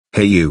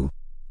Hey you.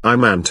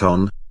 I'm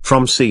Anton,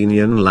 from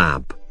Xenion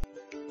Lab.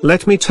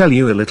 Let me tell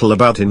you a little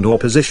about indoor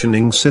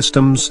positioning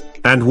systems,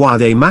 and why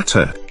they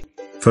matter.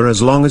 For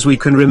as long as we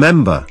can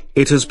remember,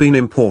 it has been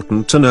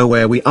important to know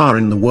where we are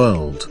in the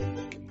world.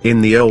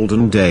 In the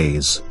olden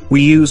days,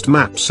 we used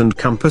maps and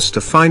compass to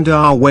find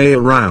our way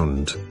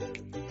around.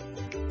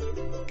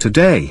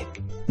 Today,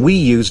 we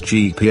use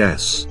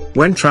GPS,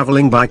 when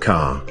traveling by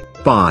car,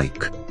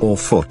 bike, or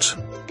foot.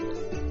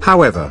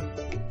 However,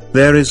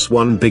 there is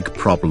one big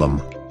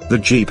problem. The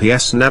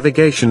GPS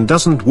navigation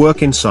doesn't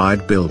work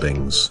inside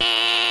buildings.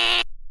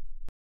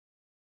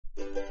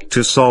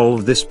 To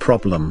solve this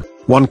problem,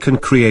 one can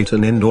create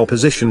an indoor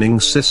positioning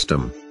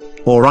system,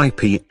 or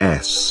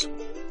IPS.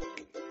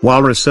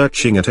 While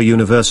researching at a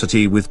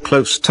university with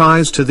close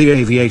ties to the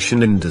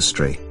aviation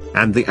industry,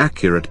 and the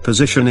accurate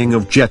positioning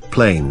of jet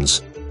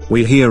planes,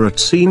 we here at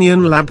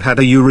Xenion Lab had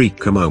a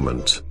eureka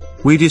moment.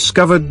 We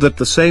discovered that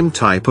the same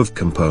type of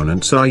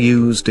components are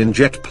used in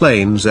jet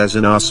planes as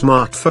in our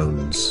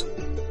smartphones.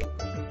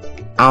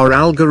 Our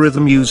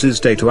algorithm uses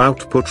data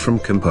output from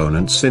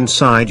components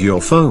inside your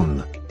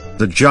phone.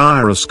 The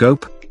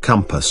gyroscope,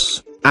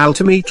 compass,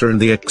 altimeter and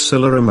the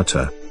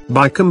accelerometer.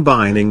 By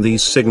combining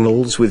these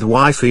signals with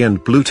Wi-Fi and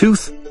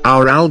Bluetooth,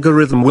 our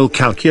algorithm will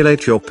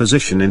calculate your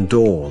position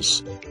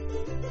indoors.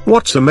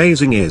 What's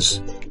amazing is,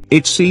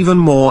 it's even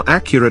more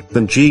accurate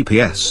than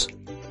GPS.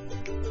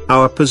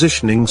 Our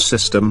positioning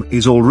system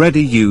is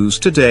already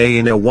used today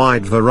in a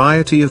wide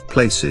variety of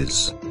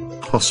places.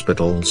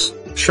 Hospitals,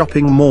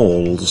 shopping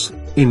malls,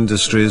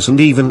 industries and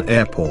even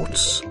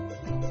airports.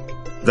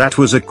 That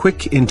was a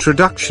quick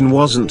introduction,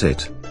 wasn't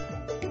it?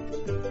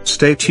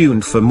 Stay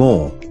tuned for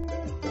more.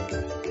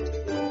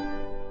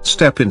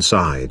 Step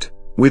inside,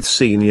 with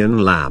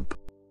Xenion Lab.